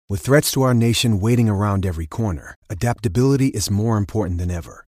With threats to our nation waiting around every corner, adaptability is more important than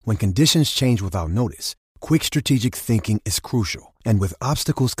ever. When conditions change without notice, quick strategic thinking is crucial. And with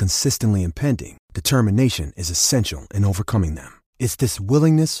obstacles consistently impending, determination is essential in overcoming them. It's this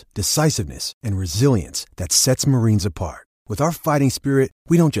willingness, decisiveness, and resilience that sets Marines apart. With our fighting spirit,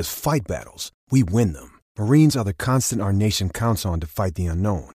 we don't just fight battles, we win them. Marines are the constant our nation counts on to fight the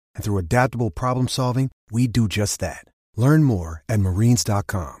unknown. And through adaptable problem solving, we do just that. Learn more at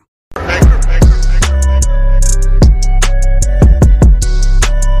marines.com.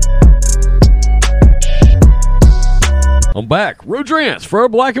 I'm back. Rudrance for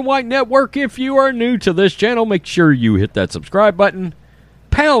Black and White Network. If you are new to this channel, make sure you hit that subscribe button,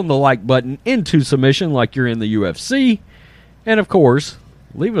 pound the like button into submission like you're in the UFC, and of course,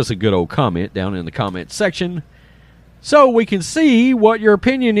 leave us a good old comment down in the comment section so we can see what your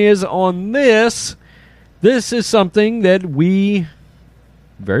opinion is on this. This is something that we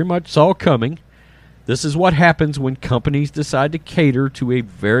very much saw coming. This is what happens when companies decide to cater to a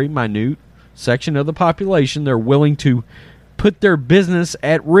very minute section of the population. They're willing to put their business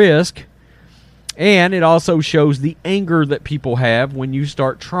at risk, and it also shows the anger that people have when you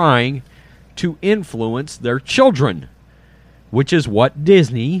start trying to influence their children, which is what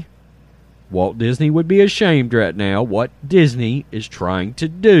Walt Disney would be ashamed right now, what Disney is trying to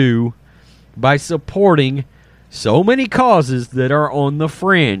do by supporting so many causes that are on the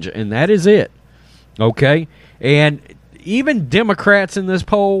fringe, and that is it. Okay? And even Democrats in this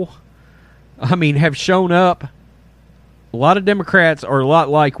poll, have shown up. A lot of Democrats are a lot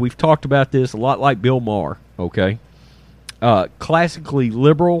like, we've talked about this, a lot like Bill Maher, okay? Classically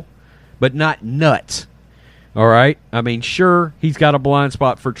liberal, but not nuts, all right? Sure, he's got a blind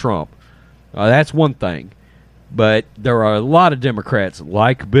spot for Trump. That's one thing. But there are a lot of Democrats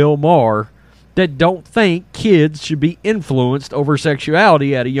like Bill Maher that don't think kids should be influenced over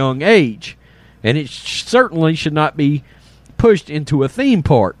sexuality at a young age. And it certainly should not be pushed into a theme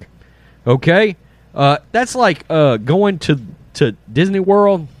park. Okay? That's like going to Disney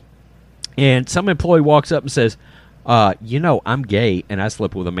World and some employee walks up and says, I'm gay and I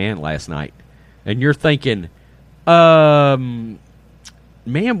slept with a man last night. And you're thinking, ma'am,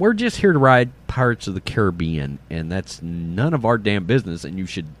 we're just here to ride Pirates of the Caribbean, and that's none of our damn business, and you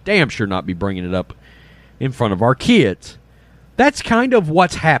should damn sure not be bringing it up in front of our kids. That's kind of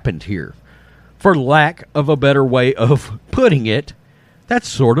what's happened here. For lack of a better way of putting it, that's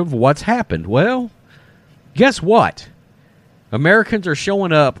sort of what's happened. Well, guess what? Americans are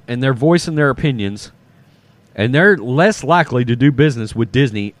showing up, and they're voicing their opinions, and they're less likely to do business with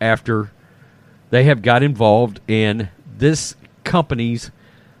Disney after they have got involved in this company's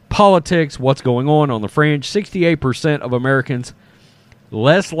politics, what's going on the fringe. 68% of Americans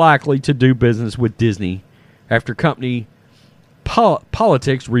less likely to do business with Disney after company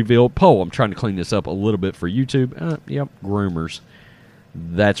politics revealed poll. I'm trying to clean this up a little bit for YouTube. Yep, groomers.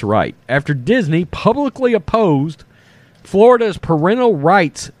 That's right. After Disney publicly opposed Florida's parental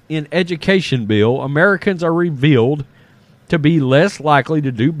rights in education bill, Americans are revealed to be less likely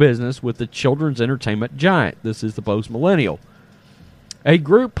to do business with the children's entertainment giant. This is the post-millennial. A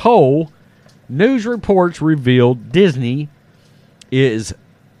group poll, news reports revealed Disney is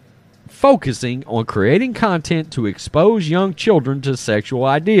focusing on creating content to expose young children to sexual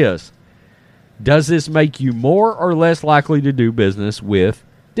ideas. Does this make you more or less likely to do business with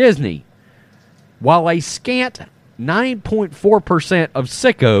Disney? While a scant 9.4% of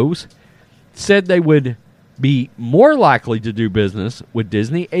sickos said they would be more likely to do business with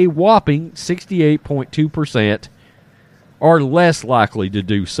Disney, a whopping 68.2% are less likely to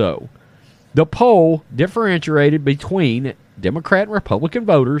do so. The poll differentiated between Democrat and Republican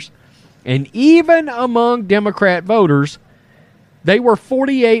voters, and even among Democrat voters, they were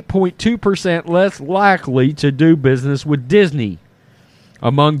 48.2% less likely to do business with Disney.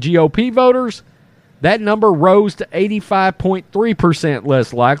 Among GOP voters, that number rose to 85.3%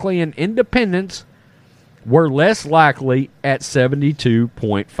 less likely, and independents were less likely at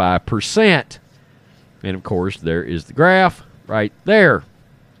 72.5%. And, of course, there is the graph right there.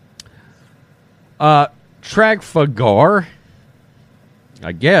 Trafalgar,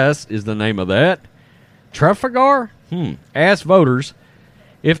 I guess, is the name of that. Trafalgar? Asked voters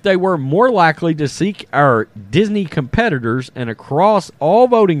if they were more likely to seek our Disney competitors, and across all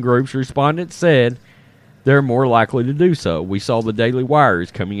voting groups, respondents said they're more likely to do so. We saw the Daily Wire is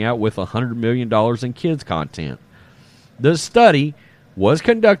coming out with $100 million in kids' content. The study was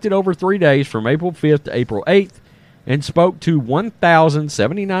conducted over 3 days from April 5th to April 8th and spoke to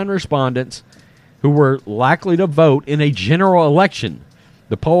 1,079 respondents who were likely to vote in a general election.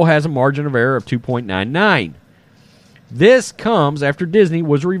 The poll has a margin of error of 2.99. This comes after Disney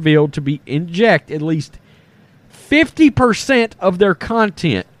was revealed to inject at least 50% of their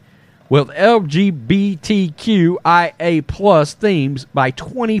content with LGBTQIA plus themes by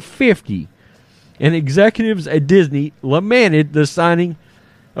 2050. And executives at Disney lamented the signing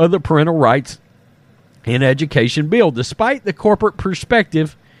of the parental rights in education bill. Despite the corporate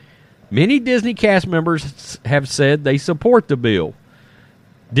perspective, many Disney cast members have said they support the bill.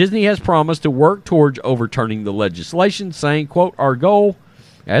 Disney has promised to work towards overturning the legislation, saying, quote, "Our goal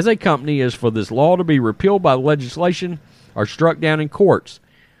as a company is for this law to be repealed by legislation or struck down in courts.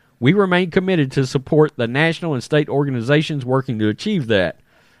 We remain committed to support the national and state organizations working to achieve that."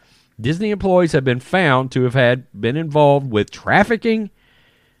 Disney employees have been found to have been involved with trafficking,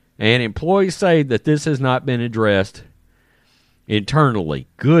 and employees say that this has not been addressed internally.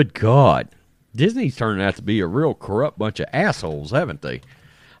 Good God. Disney's turning out to be a real corrupt bunch of assholes, haven't they?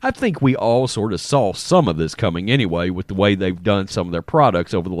 I think we all sort of saw some of this coming anyway with the way they've done some of their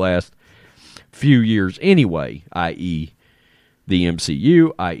products over the last few years anyway, i.e. the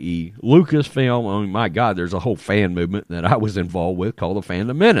MCU, i.e. Lucasfilm. Oh, my God, there's a whole fan movement that I was involved with called the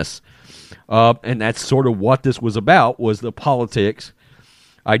Phantom Menace. And that's sort of what this was about, was the politics,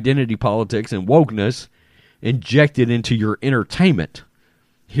 identity politics, and wokeness injected into your entertainment.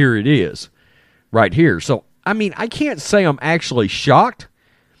 Here it is, right here. So, I mean, I can't say I'm actually shocked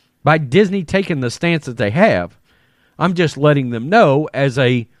by Disney taking the stance that they have. I'm just letting them know as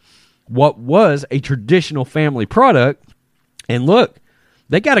what was a traditional family product. And look,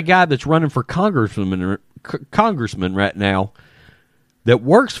 they got a guy that's running for congressman right now that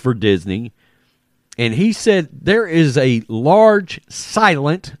works for Disney, and he said there is a large,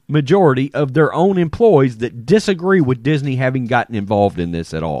 silent majority of their own employees that disagree with Disney having gotten involved in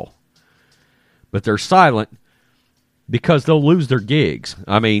this at all. But they're silent because they'll lose their gigs.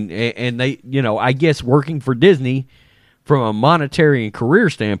 I mean, and they, I guess working for Disney from a monetary and career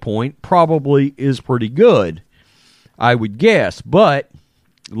standpoint probably is pretty good, I would guess. But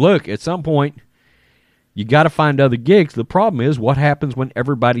look, at some point, you got to find other gigs. The problem is, what happens when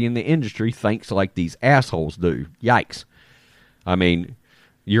everybody in the industry thinks like these assholes do? Yikes. I mean,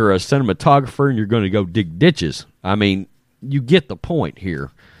 you're a cinematographer and you're going to go dig ditches. I mean, you get the point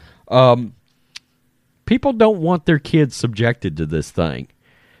here. People don't want their kids subjected to this thing.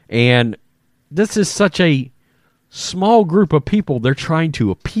 And this is such a small group of people they're trying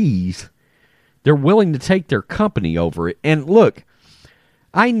to appease. They're willing to take their company over it. And look,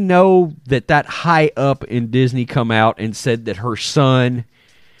 I know that high up in Disney come out and said that her son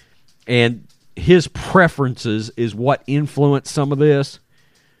and his preferences is what influenced some of this.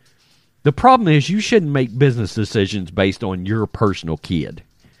 The problem is you shouldn't make business decisions based on your personal kid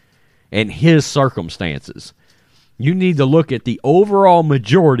and his circumstances. You need to look at the overall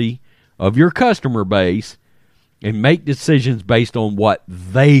majority of your customer base and make decisions based on what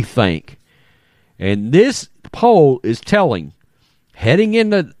they think. And this poll is telling, heading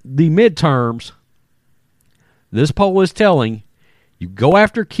into the midterms, this poll is telling you go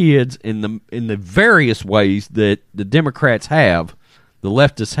after kids in the various ways that the Democrats have, the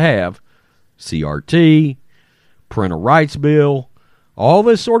leftists have, CRT, parental rights bill, all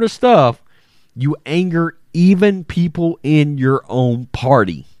this sort of stuff. You anger even people in your own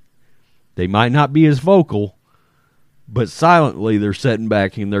party. They might not be as vocal, but silently they're sitting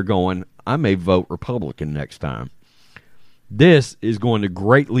back and they're going, I may vote Republican next time. This is going to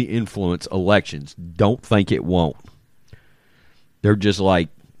greatly influence elections. Don't think it won't. They're just like,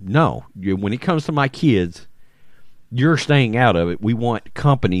 no, when it comes to my kids, you're staying out of it. We want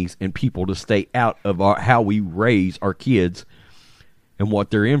companies and people to stay out of how we raise our kids and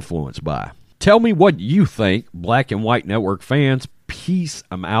what they're influenced by. Tell me what you think, Black and White Network fans. Peace.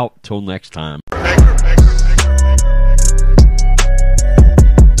 I'm out. Till next time.